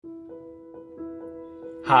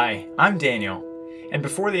Hi, I'm Daniel, and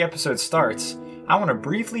before the episode starts, I want to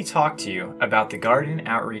briefly talk to you about the Garden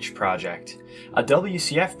Outreach Project, a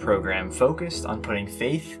WCF program focused on putting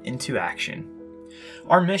faith into action.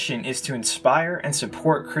 Our mission is to inspire and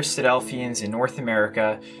support Christadelphians in North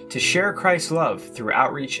America to share Christ's love through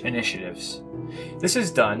outreach initiatives. This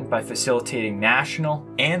is done by facilitating national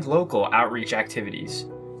and local outreach activities,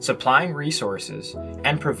 supplying resources,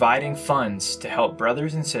 and providing funds to help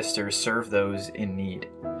brothers and sisters serve those in need.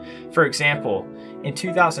 For example, in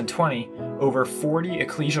 2020, over 40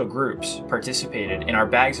 ecclesial groups participated in our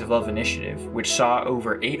Bags of Love initiative, which saw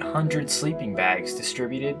over 800 sleeping bags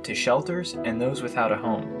distributed to shelters and those without a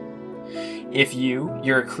home. If you,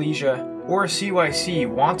 your ecclesia, or CYC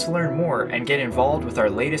want to learn more and get involved with our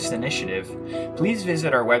latest initiative, please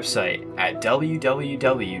visit our website at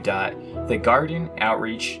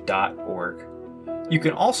www.thegardenOutreach.org. You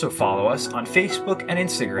can also follow us on Facebook and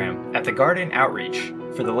Instagram at The Garden Outreach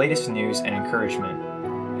for the latest news and encouragement.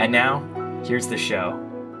 And now, here's the show.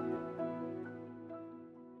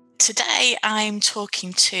 Today I'm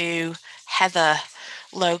talking to Heather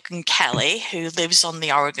Logan Kelly, who lives on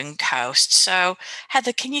the Oregon coast. So,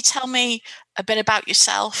 Heather, can you tell me a bit about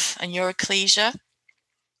yourself and your ecclesia?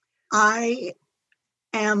 I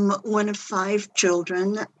am one of 5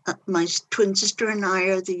 children. My twin sister and I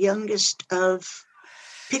are the youngest of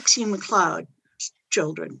Pixie McLeod's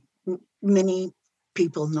children. Many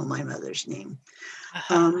people know my mother's name.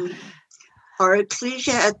 Our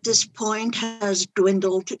ecclesia at this point has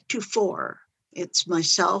dwindled to 4. It's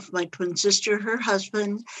myself, my twin sister, her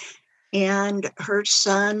husband, and her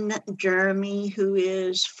son, Jeremy, who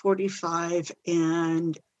is 45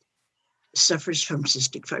 and suffers from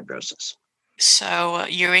cystic fibrosis. So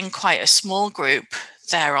you're in quite a small group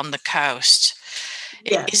there on the coast.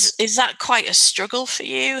 Yes. Is that quite a struggle for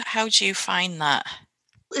you? How do you find that?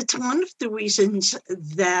 It's one of the reasons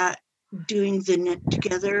that doing the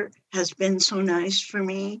Knit2Gether has been so nice for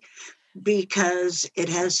me, because it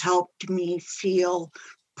has helped me feel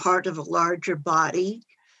part of a larger body,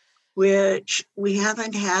 which we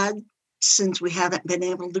haven't had since we haven't been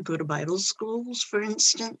able to go to Bible schools, for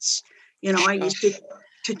instance. You know, I used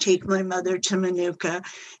to take my mother to Manuka,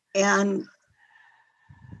 and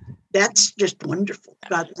that's just wonderful.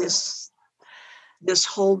 Got this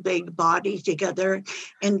whole big body together,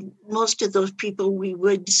 and most of those people we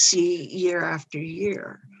would see year after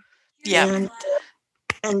year. Yeah.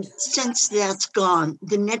 And since that's gone,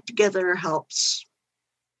 the Knit2Gether helps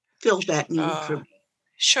fill that need for me.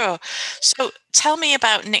 Sure. So tell me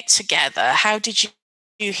about Knit2Gether. How did you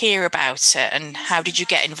hear about it, and how did you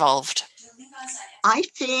get involved? I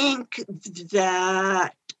think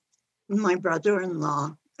that my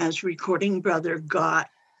brother-in-law, as recording brother,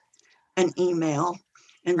 got an email,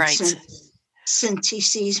 and Right. since he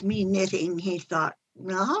sees me knitting, he thought,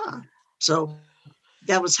 so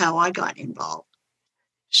that was how I got involved.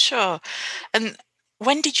 Sure. And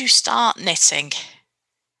when did you start knitting?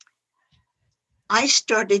 I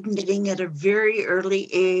started knitting at a very early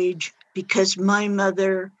age because my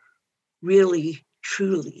mother really,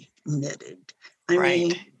 truly knitted. I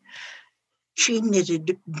mean, she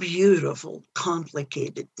knitted beautiful,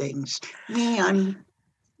 complicated things. Me, I'm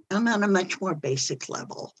on a much more basic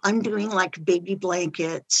level. I'm doing like baby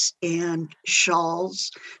blankets and shawls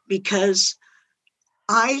because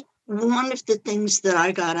one of the things that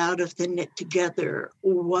I got out of the Knit2Gether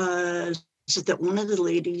was that one of the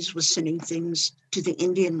ladies was sending things to the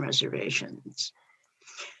Indian reservations.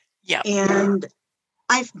 Yeah. And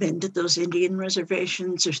I've been to those Indian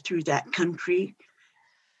reservations or through that country,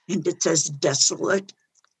 and it's as desolate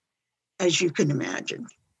as you can imagine.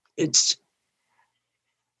 It's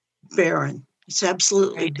barren. It's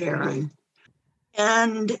absolutely barren.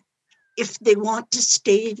 And if they want to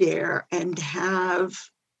stay there and have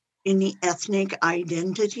any ethnic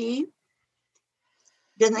identity,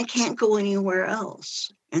 then they can't go anywhere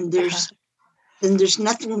else. And there's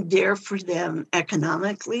nothing there for them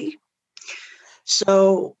economically.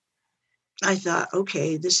 So I thought,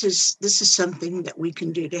 okay, this is something that we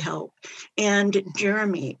can do to help. And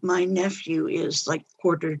Jeremy, my nephew, is like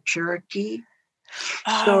quarter Cherokee.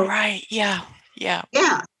 Right. Yeah.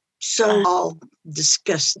 So I'll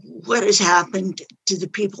discuss what has happened to the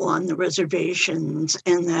people on the reservations,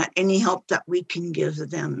 and that any help that we can give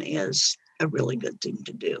them is a really good thing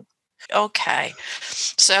to do. Okay.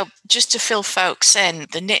 So just to fill folks in,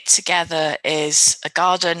 the Knit2Gether is a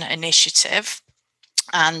garden initiative.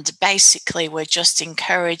 And basically, we're just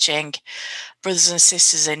encouraging brothers and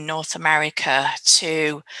sisters in North America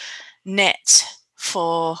to knit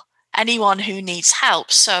for anyone who needs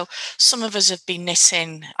help. So some of us have been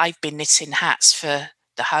knitting. I've been knitting hats for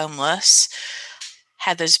the homeless.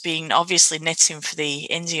 Heather's been obviously knitting for the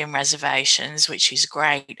Indian reservations, which is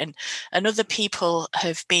great. And other people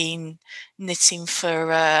have been knitting for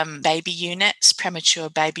baby units, premature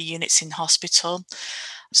baby units in hospital.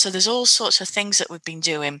 So there's all sorts of things that we've been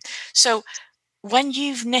doing. So when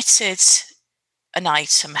you've knitted an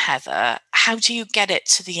item, Heather, how do you get it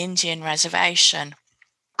to the Indian reservation?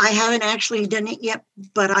 I haven't actually done it yet,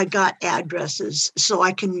 but I got addresses so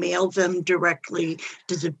I can mail them directly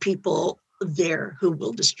to the people there who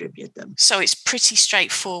will distribute them. So it's pretty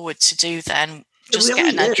straightforward to do then. Just really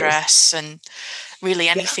get an address and really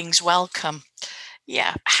anything's welcome.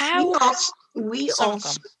 Yeah. How we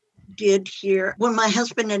also did here when my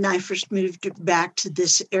husband and I first moved back to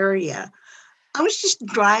this area. I was just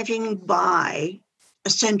driving by a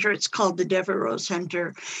center, it's called the Devereaux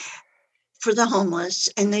Center for the homeless,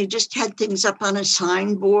 and they just had things up on a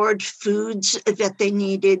signboard, foods that they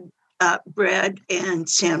needed, bread and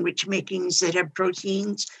sandwich makings that have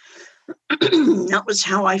proteins. That was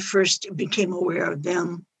how I first became aware of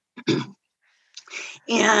them.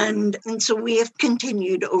 And so we have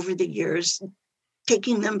continued over the years,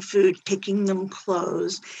 taking them food, taking them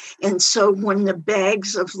clothes. And so when the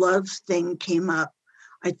Bags of Love thing came up,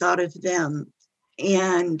 I thought of them,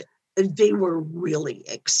 and they were really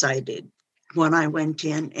excited when I went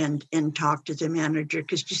in and talked to the manager,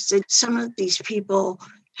 because she said some of these people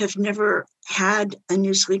have never had a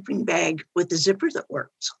new sleeping bag with a zipper that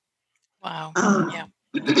works. Wow. Yeah.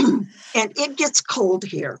 And it gets cold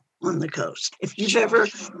here on the coast. If you've ever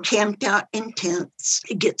camped out in tents,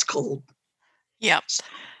 it gets cold. Yep,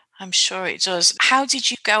 I'm sure it does. How did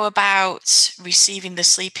you go about receiving the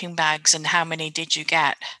sleeping bags, and how many did you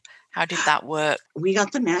get? How did that work? We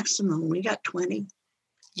got the maximum. We got 20.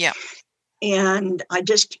 Yeah. And I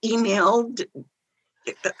just emailed.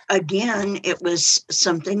 Again, it was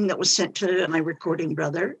something that was sent to my recording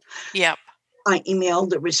brother. Yep. I emailed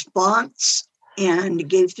the response and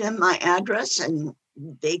gave them my address, and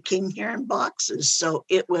they came here in boxes. So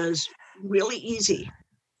it was really easy.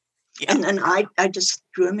 Yep. And then I just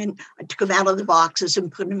threw them in. I took them out of the boxes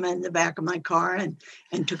and put them in the back of my car and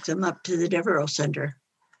took them up to the Devereaux Center.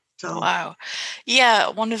 So. Wow. Yeah,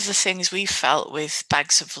 one of the things we felt with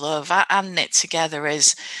Bags of Love and Knit2Gether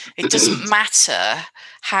is it doesn't matter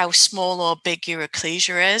how small or big your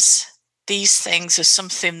ecclesia is. These things are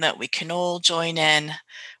something that we can all join in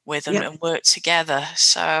with and work together.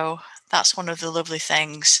 So that's one of the lovely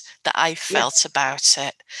things that I felt about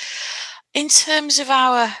it. In terms of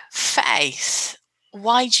our faith,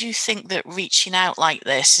 why do you think that reaching out like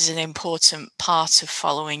this is an important part of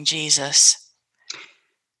following Jesus?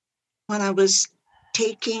 When I was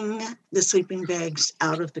taking the sleeping bags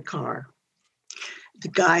out of the car, the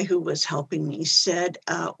guy who was helping me said,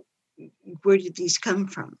 where did these come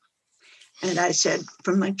from? And I said,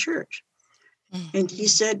 from my church. Mm-hmm. And he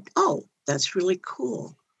said, oh, that's really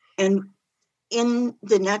cool. And in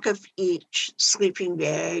the neck of each sleeping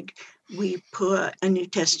bag, we put a New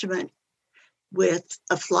Testament with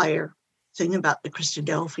a flyer thing about the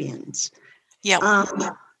Christadelphians. Yeah.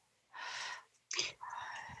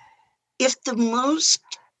 If the most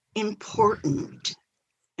important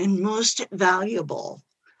and most valuable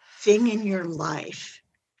thing in your life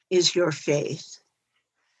is your faith,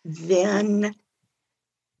 then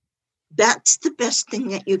that's the best thing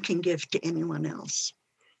that you can give to anyone else.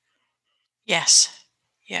 Yes.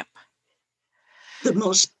 Yep. The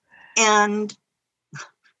most, and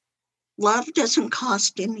love doesn't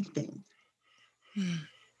cost anything.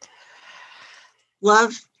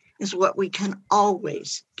 Love is what we can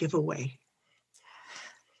always give away.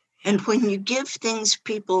 And when you give things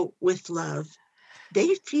people with love,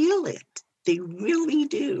 they feel it. They really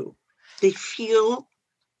do. They feel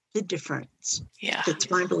the difference. Yeah.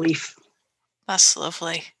 That's my belief. That's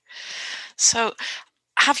lovely. So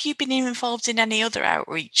have you been involved in any other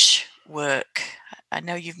outreach work? I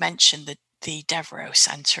know you've mentioned the Devereaux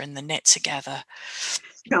Center and the Knit2Gether.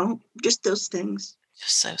 No, just those things.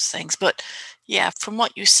 Just those things. But yeah, from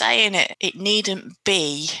what you're saying, it needn't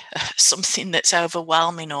be something that's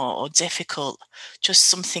overwhelming or difficult, just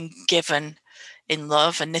something given in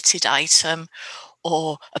love, a knitted item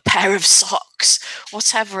or a pair of socks,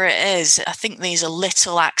 whatever it is. I think these are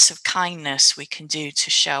little acts of kindness we can do to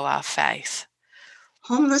show our faith.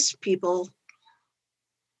 Homeless people,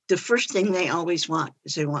 the first thing they always want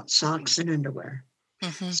is they want socks and underwear.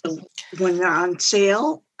 Mm-hmm. So when they're on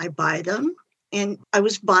sale, I buy them. And I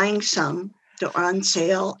was buying some that were on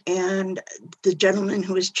sale, and the gentleman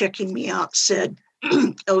who was checking me out said,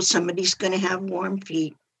 oh, somebody's going to have warm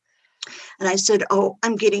feet. And I said, oh,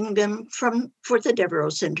 I'm getting them for the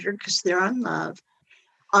Devereaux Center because they're on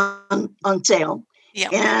sale.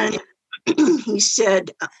 Yep. And he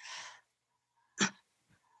said,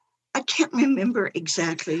 I can't remember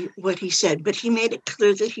exactly what he said, but he made it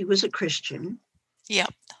clear that he was a Christian.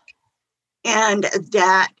 Yep. And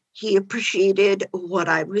that he appreciated what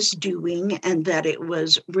I was doing and that it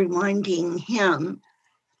was reminding him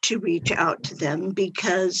to reach out to them,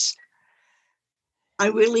 because I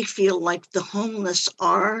really feel like the homeless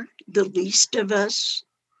are the least of us.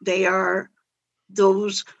 They are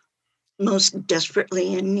those most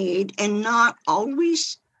desperately in need, and not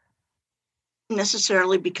always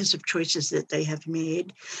necessarily because of choices that they have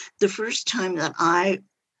made. The first time that I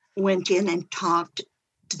went in and talked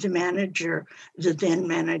to the manager, the then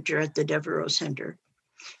manager at the Devereaux Center,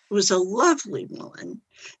 it was a lovely woman.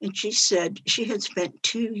 And she said she had spent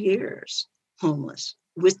 2 years homeless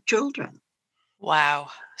with children. Wow.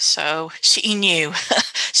 So she knew,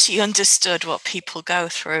 she understood what people go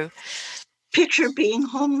through. Picture being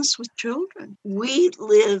homeless with children. We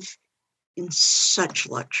live in such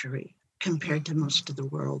luxury compared to most of the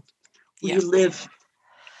world. We live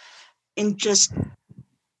in just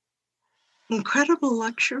incredible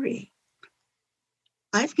luxury.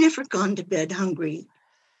 I've never gone to bed hungry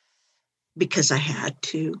because I had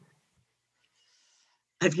to.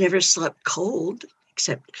 I've never slept cold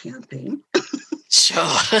except camping.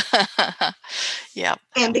 Sure. Yeah.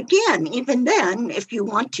 And again, even then, if you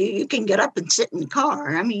want to, you can get up and sit in the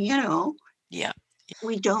car. I mean, Yeah.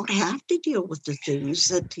 We don't have to deal with the things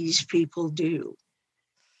that these people do.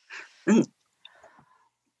 And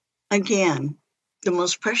again, the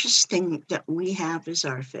most precious thing that we have is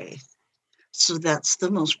our faith. So that's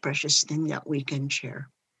the most precious thing that we can share.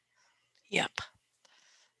 Yep.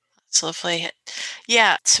 That's lovely.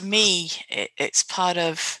 Yeah, to me, it's part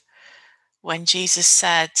of when Jesus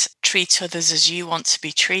said, treat others as you want to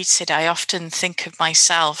be treated. I often think of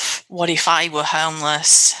myself, what if I were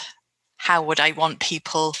homeless? How would I want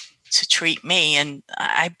people to treat me? And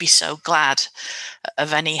I'd be so glad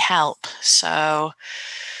of any help. So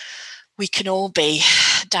we can all be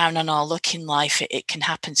down on our luck in life. It can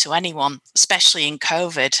happen to anyone, especially in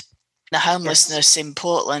COVID. The homelessness in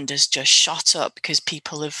Portland has just shot up because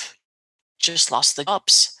people have just lost their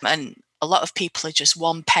jobs. And a lot of people are just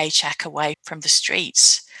one paycheck away from the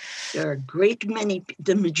streets. There are a great many,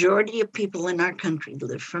 the majority of people in our country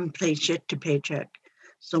live from paycheck to paycheck.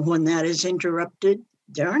 So when that is interrupted,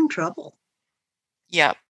 they're in trouble.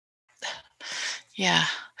 Yeah. Yeah.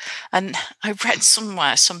 And I read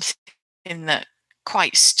somewhere something that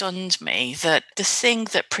quite stunned me, that the thing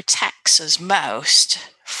that protects us most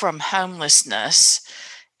from homelessness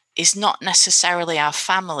is not necessarily our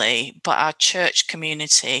family, but our church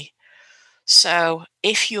community. So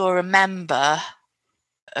if you're a member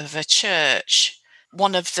of a church,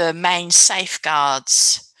 one of the main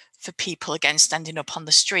safeguards for people against ending up on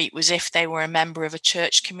the street was if they were a member of a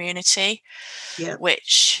church community,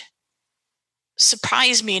 which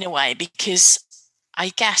surprised me in a way, because I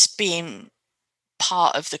guess being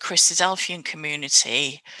part of the Christadelphian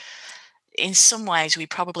community, in some ways we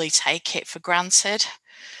probably take it for granted.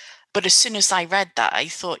 But as soon as I read that, I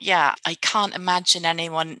thought, yeah, I can't imagine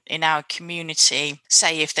anyone in our community,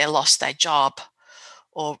 say if they lost their job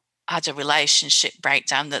or had a relationship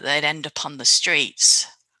breakdown, that they'd end up on the streets,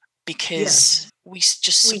 because we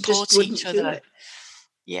just support each other.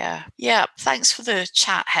 Yeah. Yeah. Thanks for the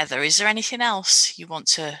chat, Heather. Is there anything else you want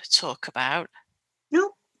to talk about?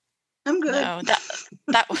 Nope. I'm good. No,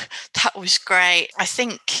 that was great. I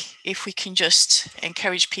think if we can just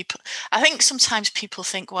encourage people, I think sometimes people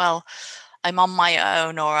think, well, I'm on my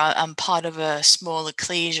own, or I'm part of a small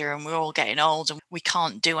ecclesia and we're all getting old and we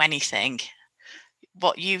can't do anything.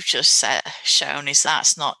 What you've just shown is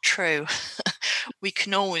that's not true. We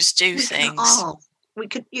can always do things.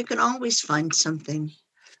 You can always find something.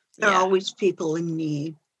 There are always people in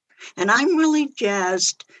need. And I'm really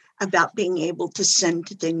jazzed about being able to send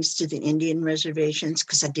things to the Indian reservations,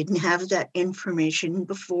 because I didn't have that information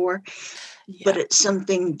before, but it's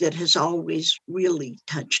something that has always really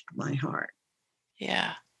touched my heart.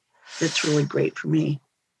 Yeah. That's really great for me.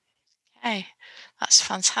 Okay, that's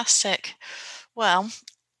fantastic. Well,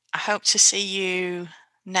 I hope to see you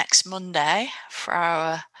next Monday for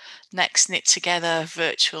our next Knit Together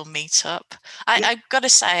virtual meetup. I've got to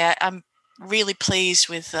say, I'm really pleased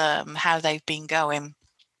with how they've been going.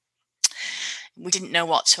 We didn't know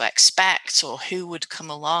what to expect or who would come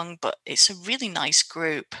along, but it's a really nice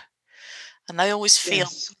group. And I always feel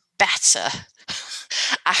better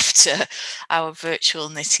after our virtual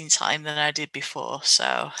knitting time than I did before.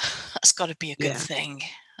 So that's got to be a good thing.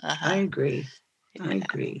 I agree. I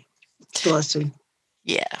agree. It's a blessing.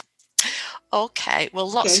 Yeah. Okay. Well,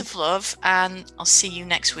 lots of love, and I'll see you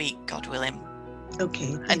next week, God willing.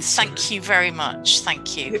 Okay. And thank you very much.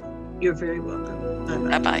 Thank you. You're very welcome.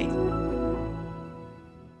 Bye-bye.